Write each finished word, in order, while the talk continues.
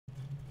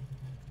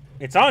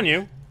It's on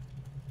you.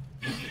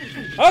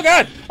 Oh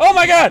god! Oh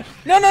my god!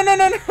 No, no, no,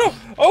 no, no!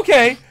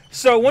 Okay,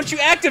 so once you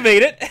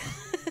activate it,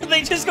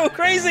 they just go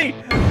crazy!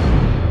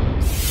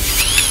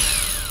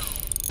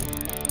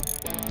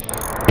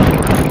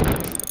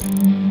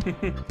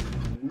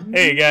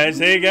 Hey guys,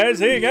 hey guys,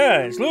 hey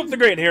guys! Luap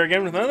TheGreat here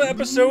again with another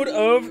episode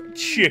of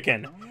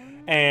Chicken.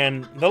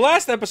 And the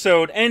last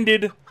episode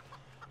ended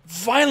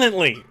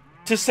violently,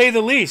 to say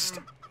the least.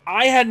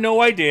 I had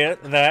no idea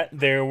that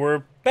there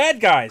were bad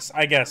guys,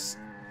 I guess,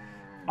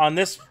 on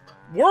this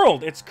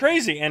world. It's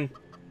crazy. And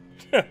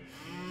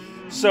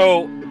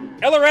so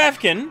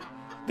Elarafkin,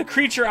 the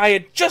creature I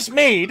had just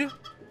made,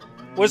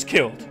 was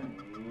killed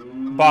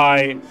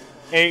by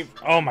a...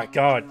 Oh my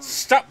god,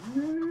 stop!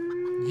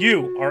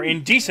 You are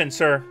indecent,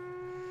 sir.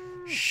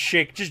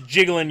 Shake, just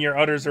jiggling your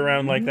udders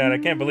around like that. I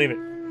can't believe it.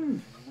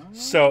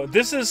 So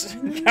this is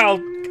Khal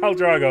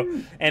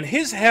Drogo, and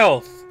his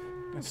health...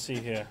 Let's see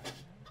here.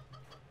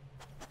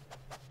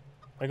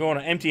 I go on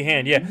an empty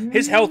hand. Yeah,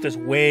 his health is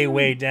way,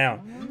 way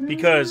down.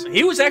 Because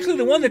he was actually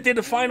the one that did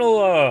the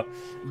final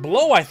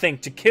blow, I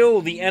think, to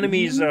kill the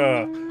enemy's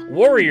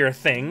warrior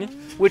thing,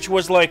 which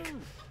was like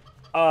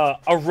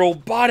a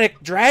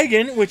robotic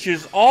dragon, which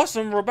is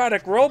awesome.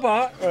 Robotic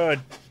robot,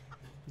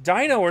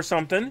 dino or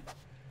something.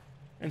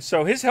 And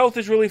so his health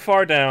is really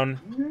far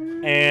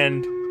down,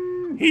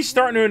 and he's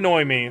starting to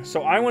annoy me.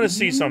 So I want to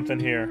see something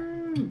here.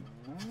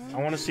 I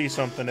want to see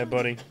something there,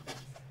 buddy.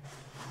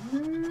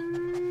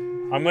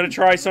 I'm going to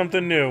try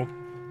something new.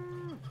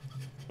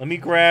 Let me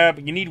grab...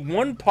 You need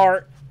one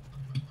part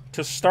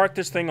to start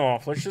this thing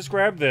off. Let's just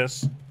grab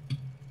this.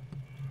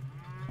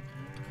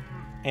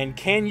 And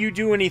can you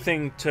do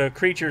anything to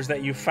creatures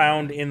that you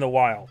found in the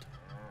wild?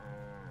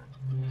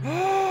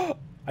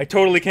 I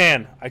totally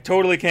can. I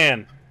totally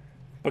can.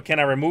 But can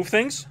I remove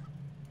things?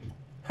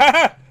 Ha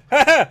ha!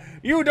 Ha ha!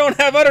 You don't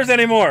have udders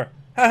anymore!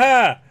 Ha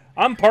ha!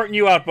 I'm parting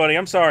you out, buddy.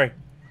 I'm sorry.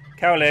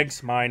 Cow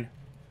legs. Mine.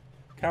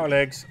 Cow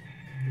legs.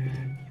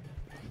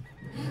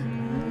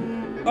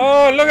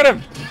 Oh, look at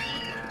him!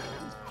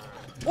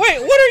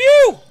 Wait, what are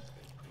you?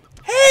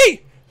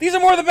 Hey! These are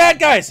more of the bad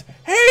guys!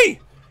 Hey!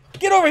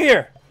 Get over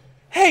here!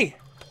 Hey!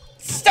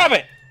 Stop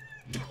it!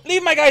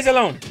 Leave my guys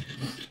alone!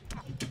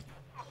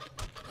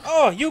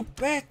 Oh, you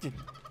bastard!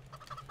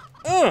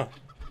 Oh,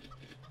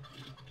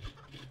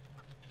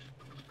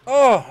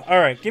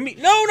 alright, give me...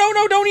 No, no,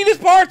 no, don't eat his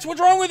parts! What's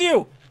wrong with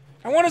you?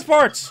 I want his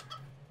parts!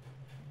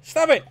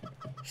 Stop it!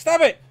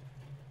 Stop it!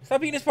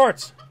 Stop eating his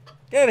parts!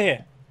 Get out of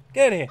here!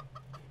 Get out of here!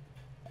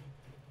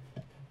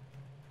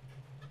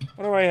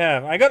 What do I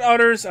have? I got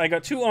udders, I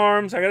got 2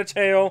 arms, I got a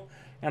tail,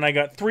 and I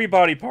got 3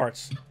 body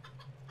parts.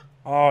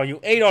 Oh, you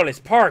ate all his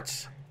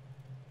parts!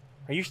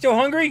 Are you still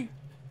hungry?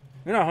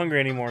 You're not hungry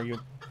anymore, you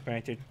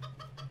bastard.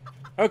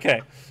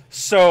 Okay,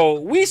 so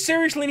we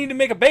seriously need to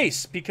make a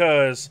base,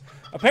 because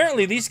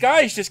apparently these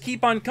guys just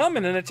keep on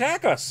coming and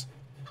attack us.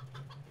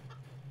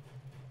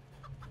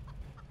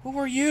 Who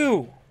are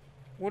you?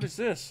 What is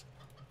this?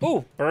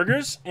 Oh,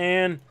 burgers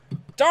and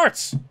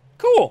darts.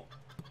 Cool.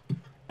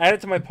 Add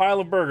it to my pile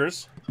of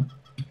burgers.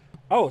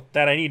 Oh,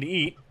 that I need to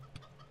eat.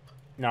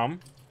 Nom.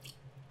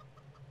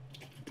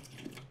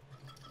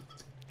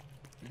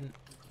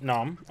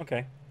 Nom.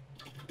 Okay.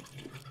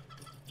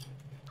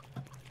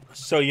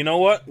 So, you know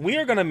what? We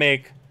are going to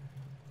make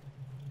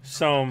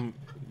some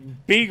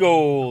big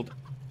old...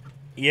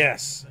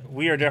 Yes,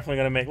 we are definitely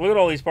going to make... Look at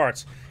all these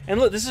parts. And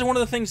look, this is one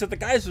of the things that the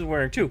guys was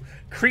wearing, too.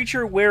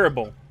 Creature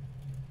wearable.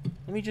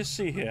 Let me just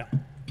see here.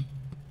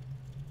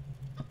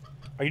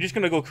 Are you just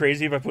going to go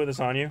crazy if I put this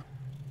on you?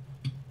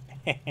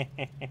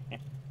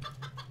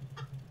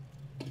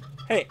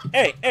 Hey,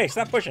 hey, hey,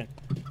 stop pushing.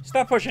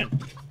 Stop pushing.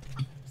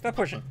 Stop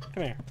pushing.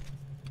 Come here.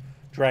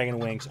 Dragon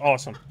wings.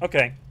 Awesome.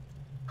 Okay.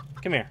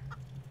 Come here.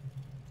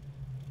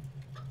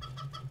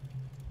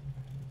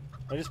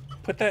 I just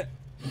put that...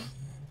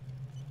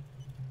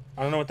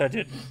 I don't know what that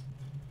did.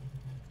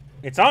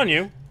 It's on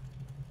you.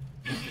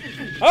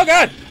 Oh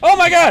god! Oh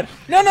my god!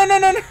 No, no, no,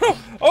 no, no!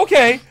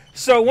 Okay,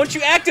 so once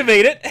you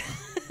activate it,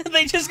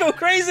 they just go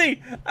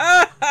crazy!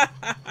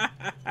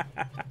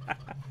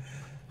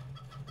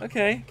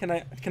 Okay, can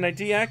I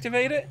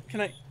deactivate it?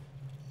 Can I...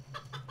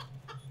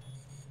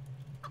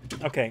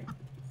 Okay.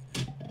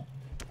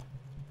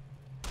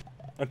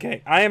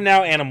 Okay, I am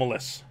now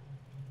animalless.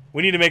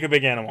 We need to make a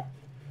big animal.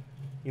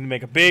 We need to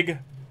make a big,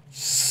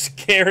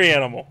 scary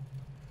animal.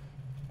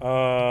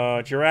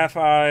 Giraffe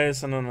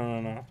eyes. No, no,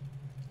 no, no.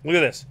 Look at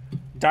this.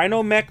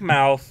 Dino mech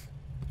mouth.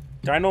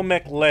 Dino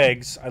mech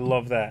legs. I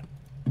love that.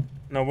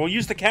 No, we'll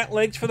use the cat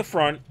legs for the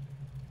front.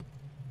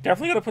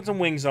 Definitely gotta put some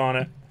wings on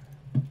it.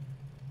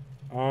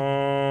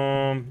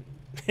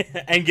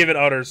 And give it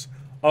udders.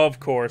 Of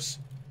course.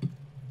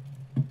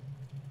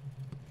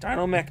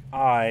 Dino mech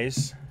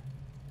eyes.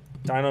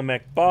 Dino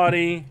mech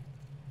body.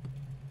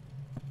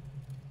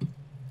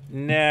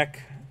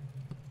 Neck.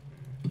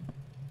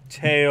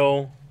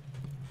 Tail.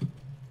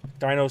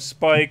 Dino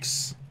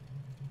spikes.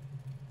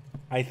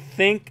 I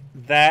think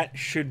that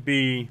should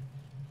be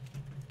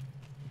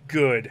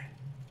good.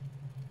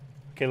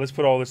 Okay, let's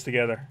put all this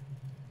together.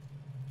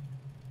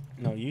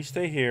 No, you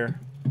stay here.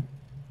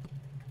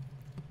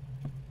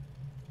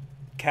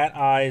 Cat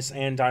eyes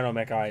and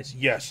Dynamech eyes.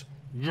 Yes.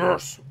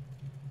 Yes.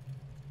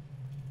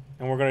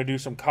 And we're gonna do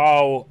some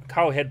cow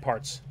head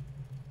parts.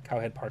 Cow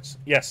head parts.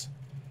 Yes.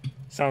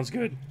 Sounds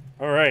good.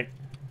 All right.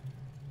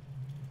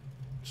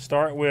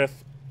 Start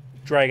with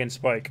Dragon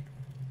Spike.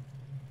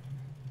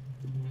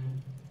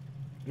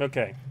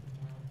 Okay.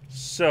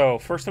 So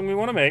first thing we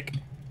want to make.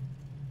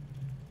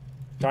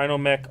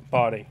 Dynamech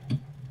body.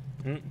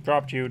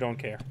 Dropped you. Don't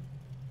care.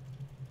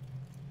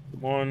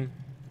 1.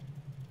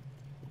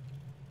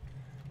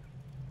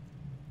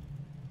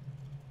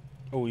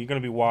 Oh, you're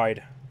gonna be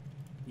wide.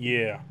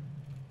 Yeah.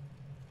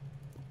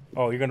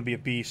 Oh, you're gonna be a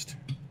beast.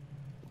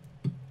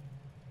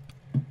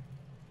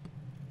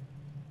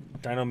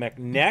 Dynamech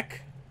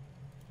neck.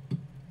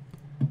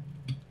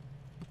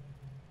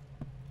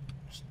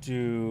 Let's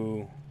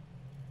do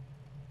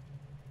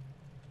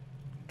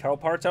cow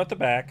parts out the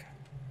back.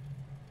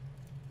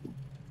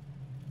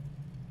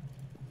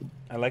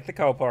 I like the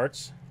cow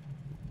parts.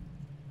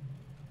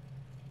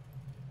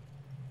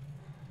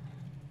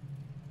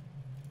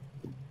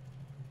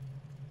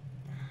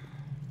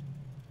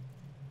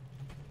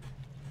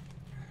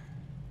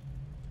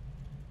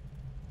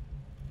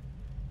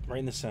 Right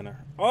in the center.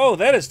 Oh,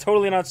 that is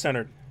totally not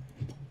centered.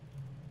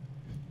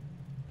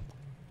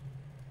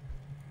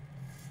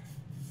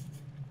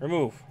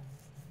 Remove.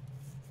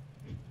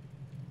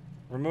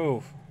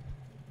 Remove.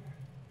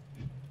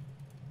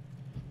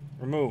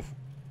 Remove.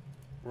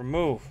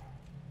 Remove.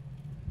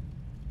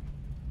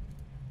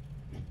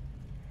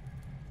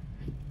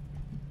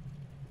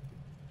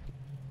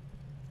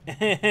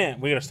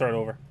 We gotta start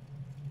over.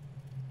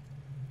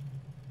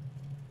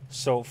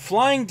 So,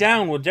 flying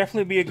down will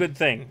definitely be a good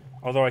thing.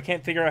 Although I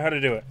can't figure out how to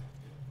do it.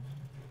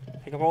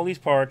 Pick up all these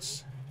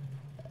parts.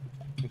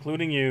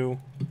 Including you.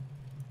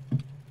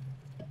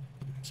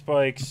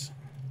 Spikes.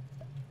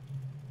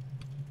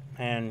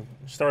 And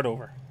start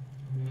over.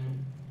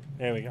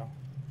 There we go.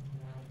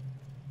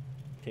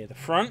 Okay, the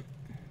front.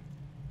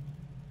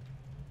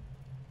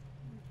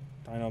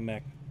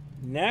 Dynamech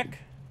neck.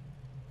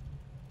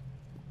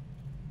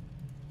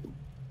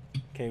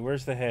 Okay,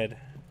 where's the head?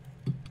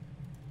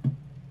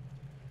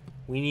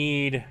 We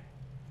need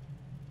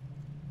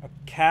a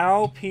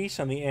cow piece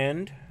on the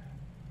end.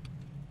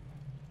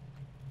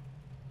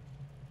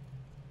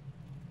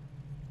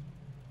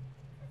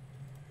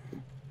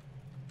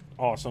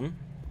 Awesome.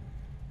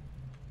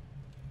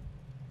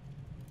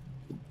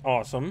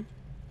 Awesome.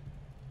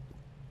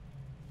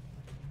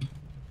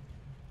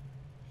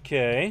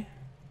 Okay.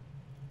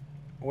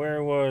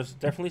 Where was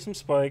definitely some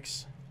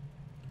spikes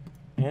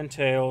and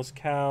tails,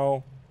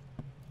 cow.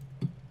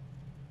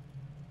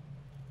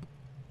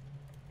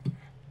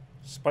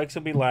 Spikes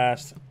will be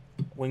last.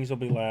 Wings will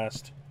be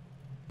last.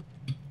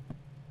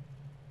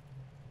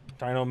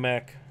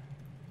 Dynamech.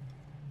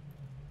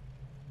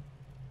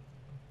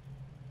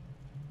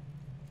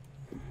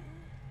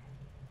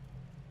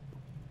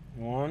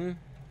 One.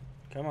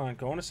 Come on,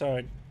 go on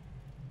aside.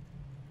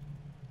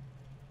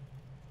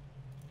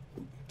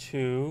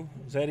 2.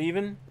 Is that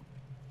even?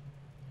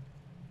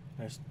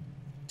 That's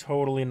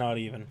totally not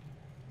even.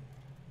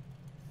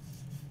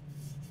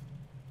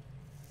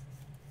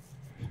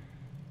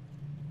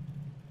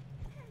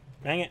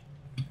 Dang it.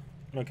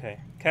 Okay,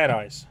 cat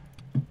eyes.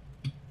 We're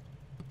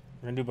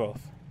gonna do both.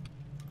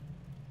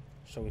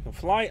 So we can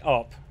fly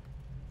up.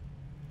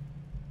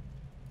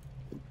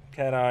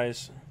 Cat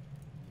eyes.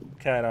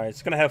 Cat eyes.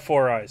 It's gonna have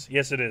 4 eyes.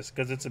 Yes, it is,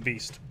 because it's a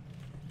beast.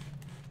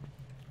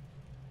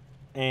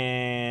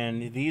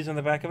 And these on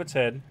the back of its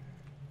head.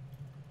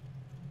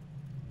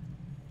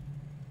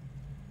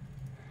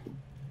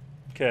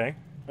 Okay.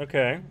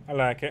 Okay. I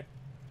like it.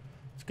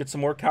 Let's get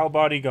some more cow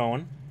body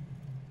going.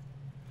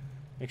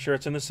 Make sure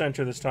it's in the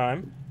center this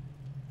time.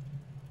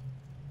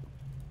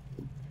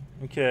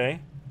 Okay.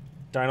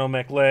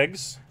 Dynamech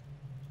legs.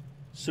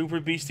 Super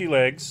beastie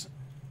legs.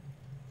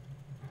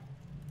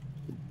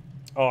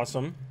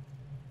 Awesome.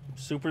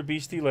 Super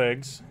beastie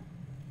legs.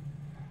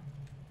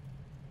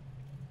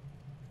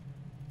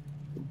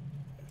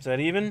 Is that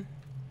even?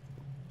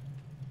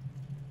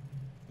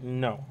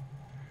 No.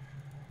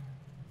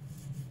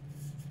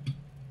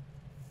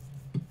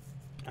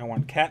 I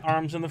want cat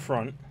arms in the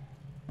front.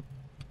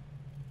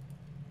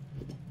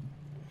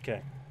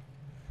 Okay.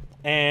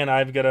 And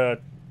I've got a...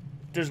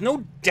 There's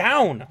no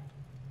down!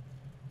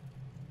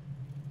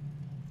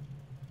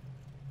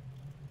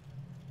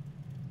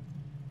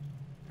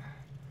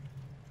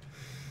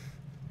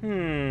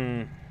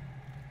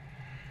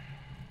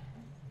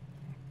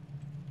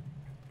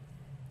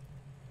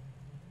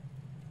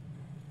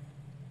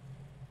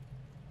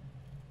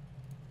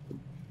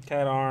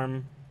 Cat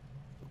arm.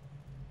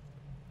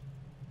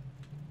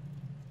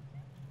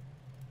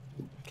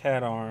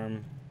 Cat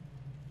arm.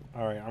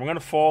 Alright, I'm gonna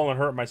fall and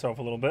hurt myself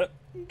a little bit.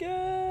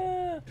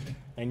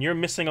 And you're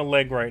missing a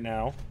leg right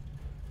now.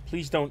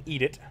 Please don't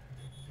eat it.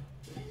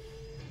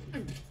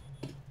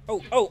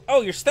 Oh, oh,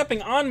 oh, you're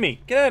stepping on me!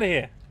 Get out of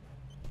here!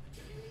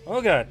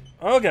 Oh god.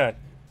 Oh god.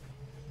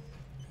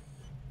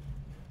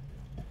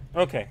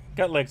 Okay,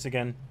 got legs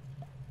again.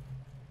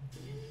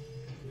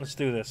 let's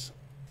do this.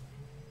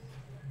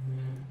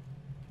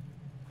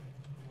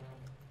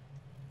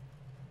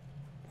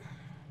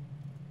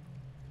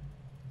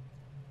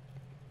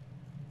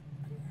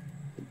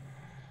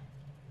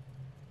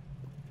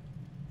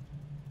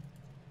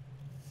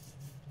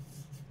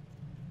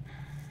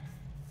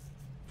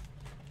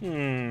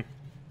 Do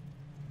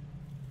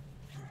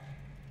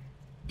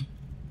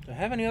I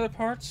have any other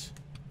parts?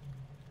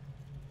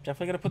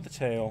 Definitely gonna put the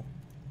tail.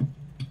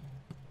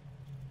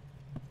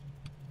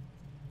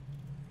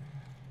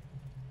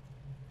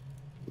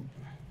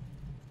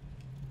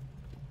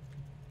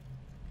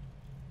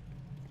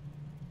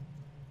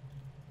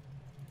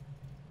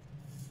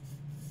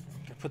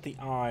 Put the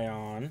eye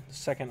on, the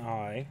second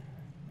eye.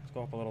 Let's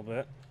go up a little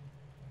bit.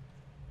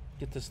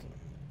 Get this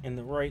in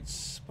the right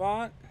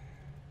spot.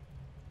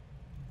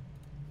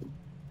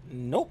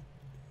 Nope.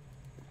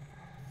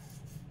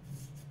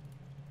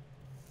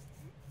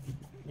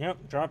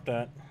 Yep, drop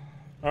that.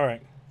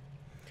 Alright.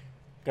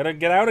 Gotta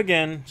get out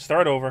again.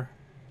 Start over.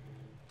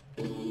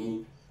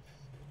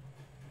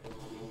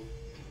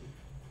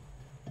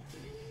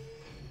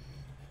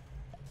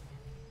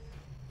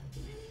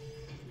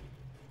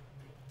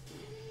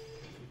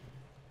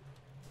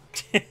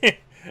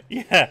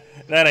 Yeah,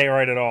 that ain't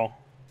right at all.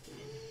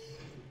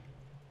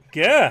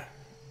 Yeah.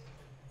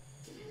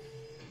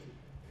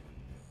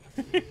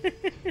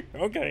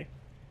 Okay.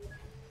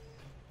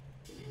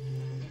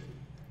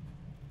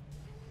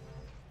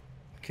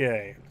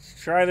 Okay,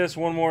 let's try this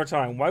one more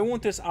time. Why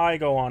won't this eye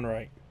go on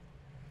right?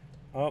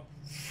 Up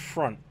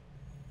front.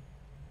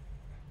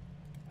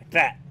 Like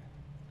that.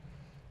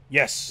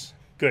 Yes.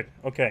 Good.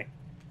 Okay.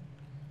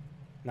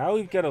 Now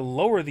we've got to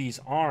lower these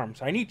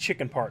arms. I need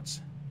chicken parts.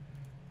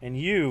 And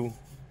you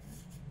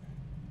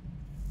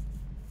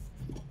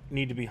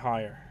need to be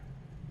higher.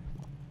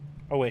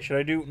 Oh, wait. Should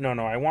I do... No,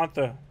 I want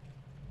the...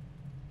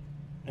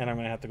 And I'm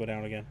going to have to go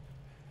down again.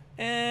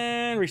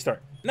 And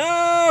restart.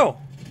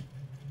 No!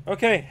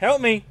 Okay,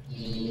 help me.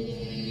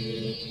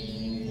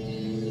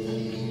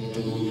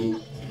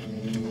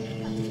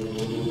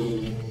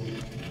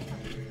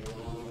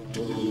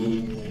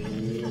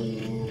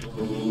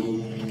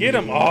 Get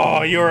him.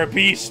 Oh, you're a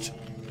beast.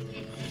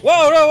 Whoa,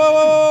 whoa, whoa,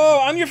 whoa,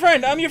 whoa. I'm your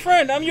friend. I'm your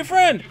friend. I'm your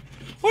friend.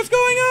 What's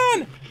going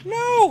on?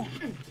 No.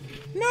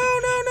 No,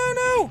 no, no,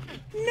 no.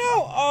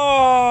 No.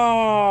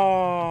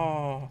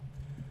 Oh.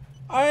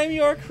 I'm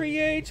your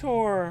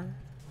creator.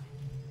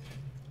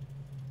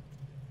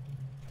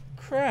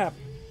 Crap.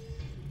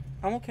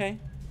 I'm okay.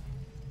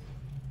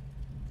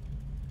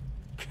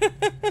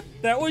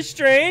 That was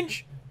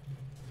strange.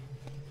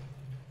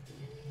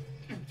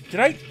 Did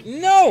I?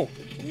 No!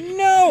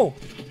 No!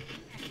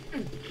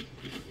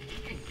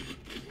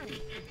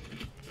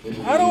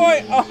 How do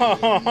I?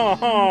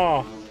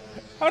 Oh,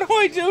 how do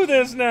I do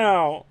this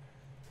now?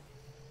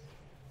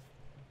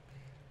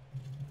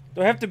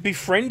 Do I have to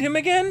befriend him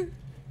again?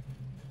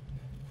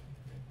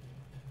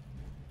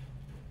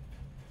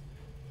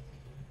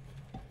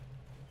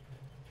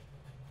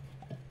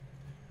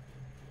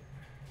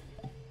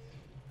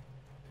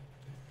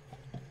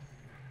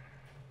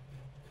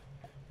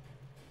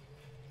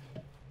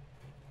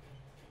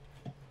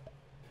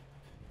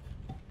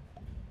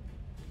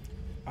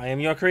 I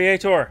am your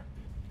creator.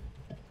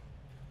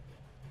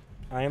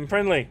 I am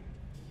friendly.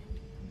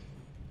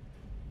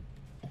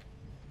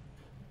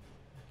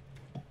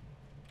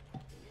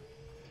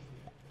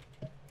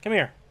 Come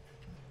here.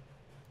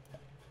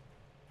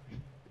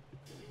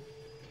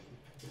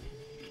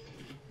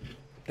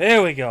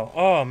 There we go.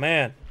 Oh,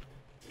 man.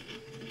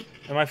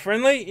 Am I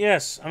friendly?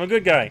 Yes, I'm a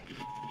good guy.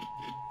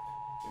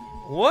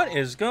 What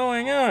is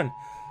going on?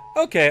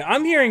 Okay,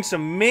 I'm hearing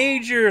some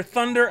major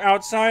thunder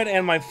outside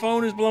and my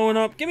phone is blowing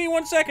up. Give me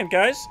 1 second,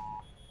 guys.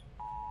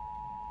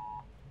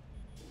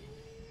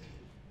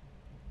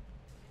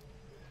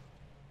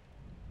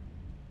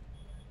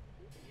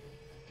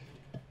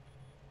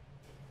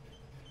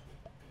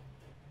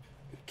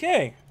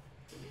 Okay.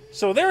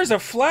 So there is a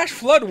flash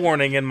flood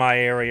warning in my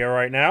area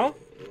right now.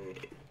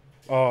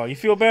 Oh, you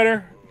feel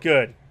better?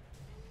 Good.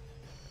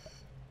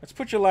 Let's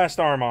put your last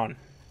arm on.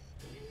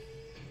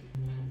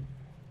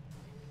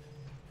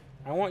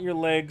 I want your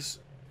legs,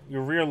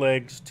 your rear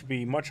legs, to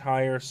be much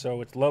higher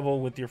so it's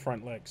level with your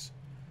front legs.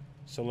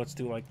 So let's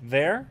do like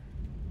there.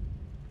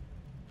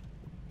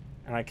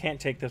 And I can't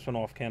take this one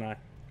off, can I?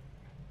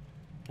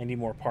 I need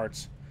more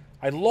parts.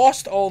 I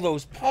lost all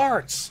those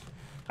parts.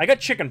 I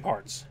got chicken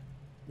parts.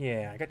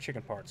 Yeah, I got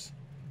chicken parts.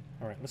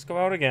 Alright, let's go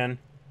out again.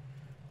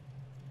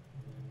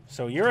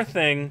 So you're a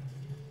thing.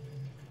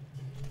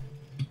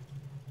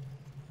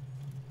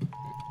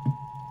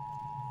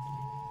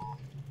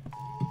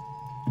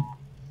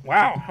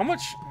 Wow, how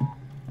much...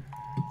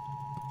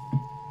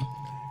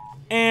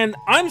 And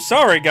I'm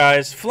sorry,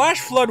 guys. Flash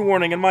flood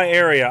warning in my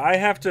area. I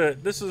have to...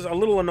 This is a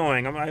little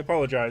annoying. I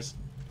apologize.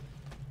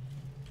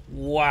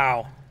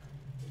 Wow.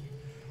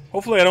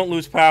 Hopefully I don't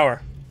lose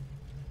power.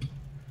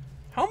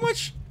 How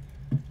much...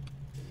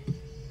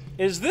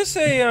 Is this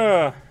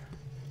a,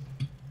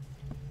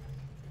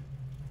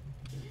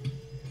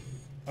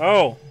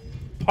 Oh.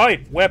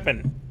 Pipe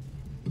weapon.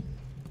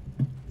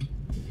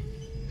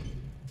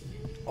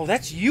 Oh,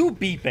 that's you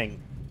beeping.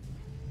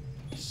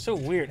 So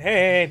weird.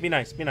 Hey, be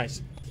nice, be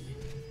nice.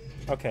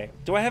 Okay,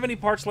 do I have any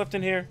parts left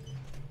in here?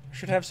 I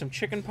should have some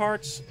chicken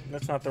parts.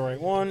 That's not the right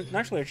one.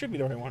 Actually, it should be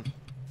the right one.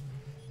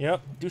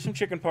 Yep, do some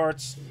chicken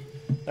parts.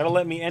 That'll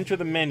let me enter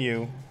the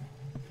menu.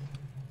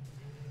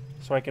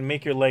 So I can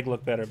make your leg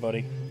look better,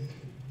 buddy.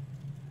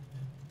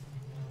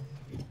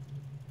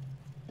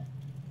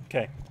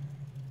 Okay.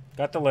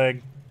 Got the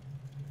leg.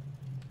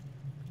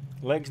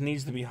 Legs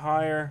needs to be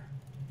higher.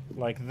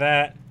 Like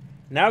that.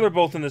 Now they're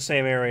both in the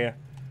same area.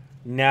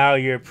 Now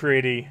you're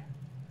pretty.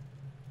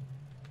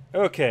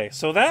 Okay,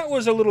 so that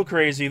was a little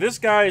crazy. This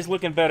guy is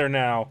looking better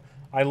now.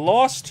 I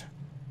lost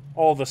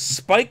all the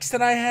spikes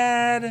that I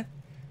had.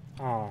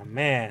 Oh,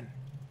 man.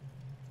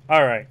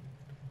 Alright.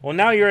 Well,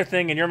 now you're a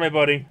thing and you're my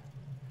buddy.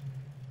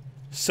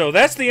 So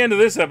that's the end of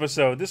this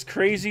episode. This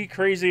crazy,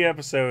 crazy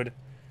episode.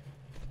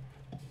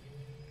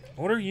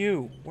 What are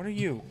you? What are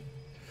you?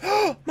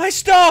 My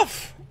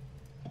stuff!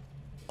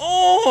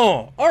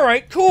 Oh!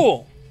 Alright,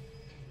 cool.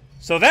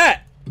 So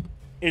that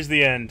is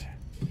the end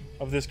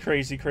of this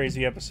crazy,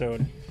 crazy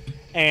episode.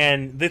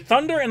 And the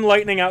thunder and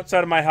lightning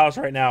outside of my house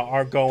right now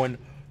are going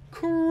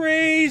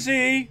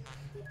crazy.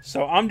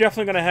 So I'm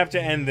definitely going to have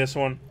to end this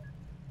one.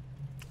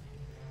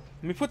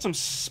 Let me put some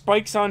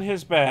spikes on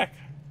his back.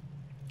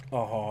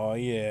 Oh,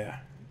 yeah.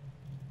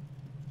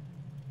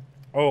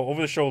 Oh,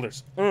 over the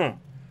shoulders.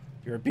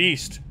 You're a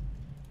beast.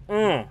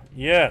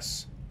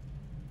 Yes.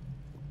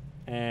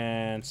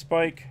 And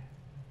spike.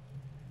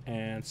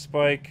 And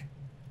spike.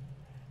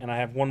 And I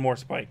have one more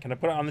spike. Can I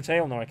put it on the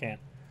tail? No, I can't.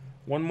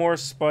 One more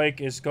spike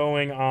is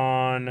going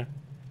on.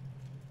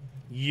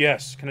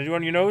 Yes. Can I do it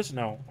on your nose?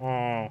 No.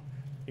 Oh,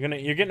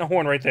 you're getting a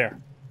horn right there.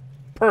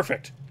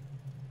 Perfect.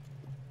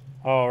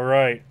 All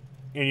right.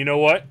 And you know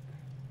what?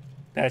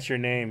 That's your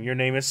name. Your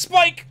name is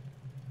Spike.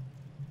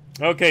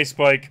 Okay,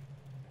 Spike.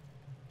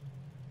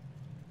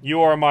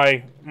 You are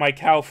my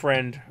cow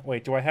friend.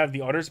 Wait, do I have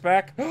the udders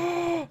back?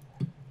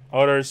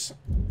 Udders.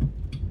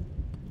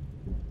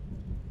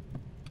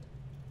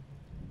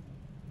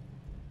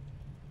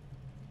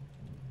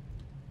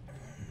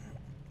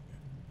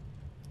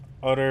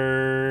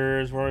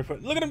 Udders. Where are we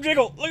put? Look at him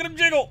jiggle. Look at him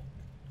jiggle.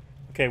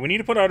 Okay, we need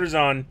to put udders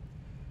on,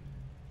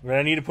 but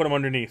I need to put them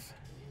underneath.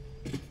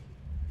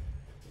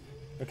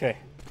 Okay.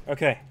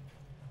 Okay.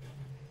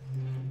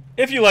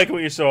 If you like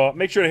what you saw,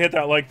 make sure to hit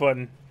that like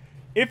button.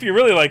 If you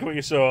really like what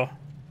you saw,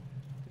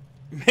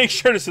 make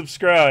sure to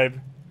subscribe.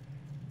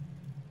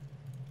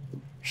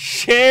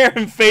 Share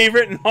and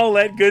favorite and all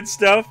that good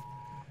stuff.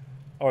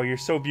 Oh, you're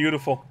so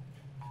beautiful.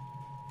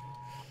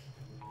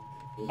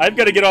 I've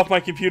got to get off my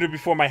computer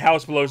before my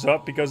house blows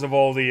up because of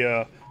all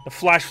the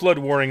flash flood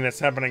warning that's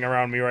happening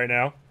around me right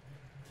now.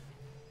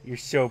 You're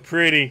so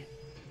pretty.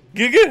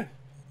 Giga!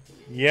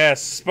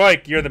 Yes,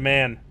 Spike, you're the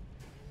man.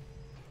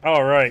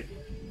 Alright.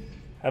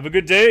 Have a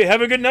good day.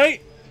 Have a good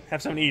night.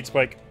 Have something to eat,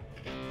 Spike.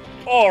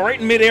 Oh, right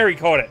in midair he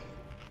caught it.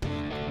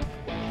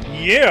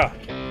 Yeah.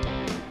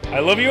 I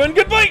love you and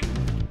goodbye.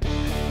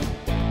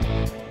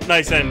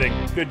 Nice ending.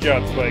 Good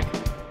job, Spike.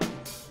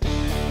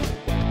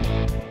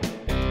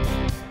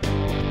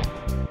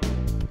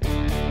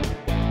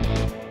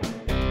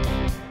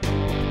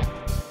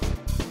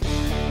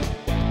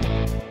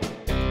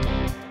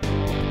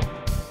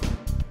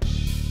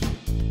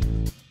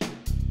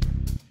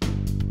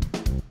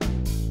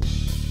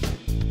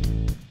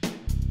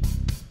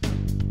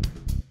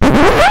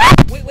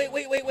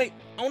 Wait.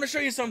 I want to show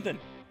you something.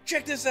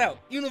 Check this out.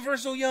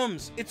 Universal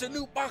Yums. It's a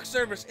new box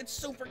service. It's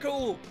super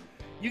cool.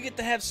 You get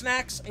to have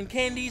snacks and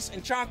candies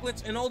and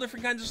chocolates and all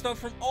different kinds of stuff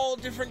from all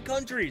different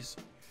countries.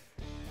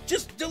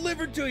 Just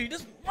delivered to you.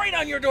 Just right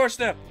on your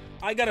doorstep.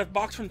 I got a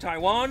box from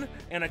Taiwan,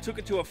 and I took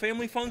it to a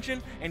family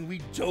function, and we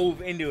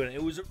dove into it.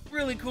 It was a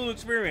really cool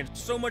experience.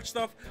 So much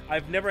stuff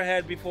I've never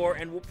had before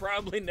and will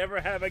probably never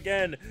have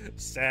again.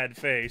 Sad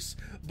face.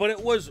 But it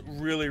was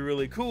really,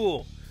 really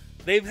cool.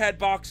 They've had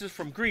boxes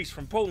from Greece,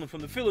 from Poland,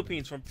 from the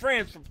Philippines, from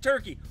France, from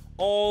Turkey,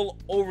 all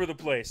over the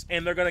place.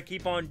 And they're going to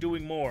keep on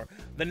doing more.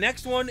 The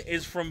next one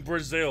is from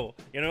Brazil.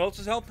 You know what else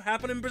is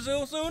happening in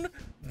Brazil soon?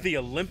 The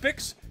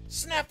Olympics.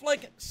 Snack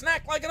like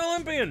an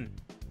Olympian.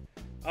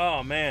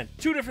 Oh, man.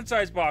 2 different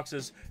size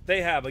boxes.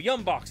 They have a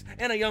Yum box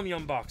and a Yum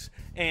Yum box.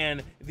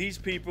 And these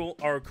people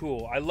are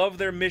cool. I love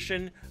their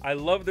mission. I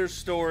love their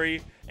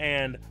story.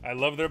 And I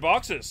love their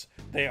boxes.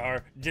 They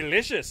are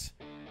delicious.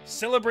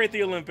 Celebrate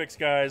the Olympics,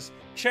 guys.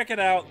 Check it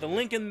out. The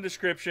link in the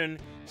description.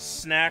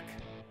 Snack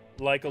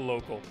like a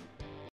local.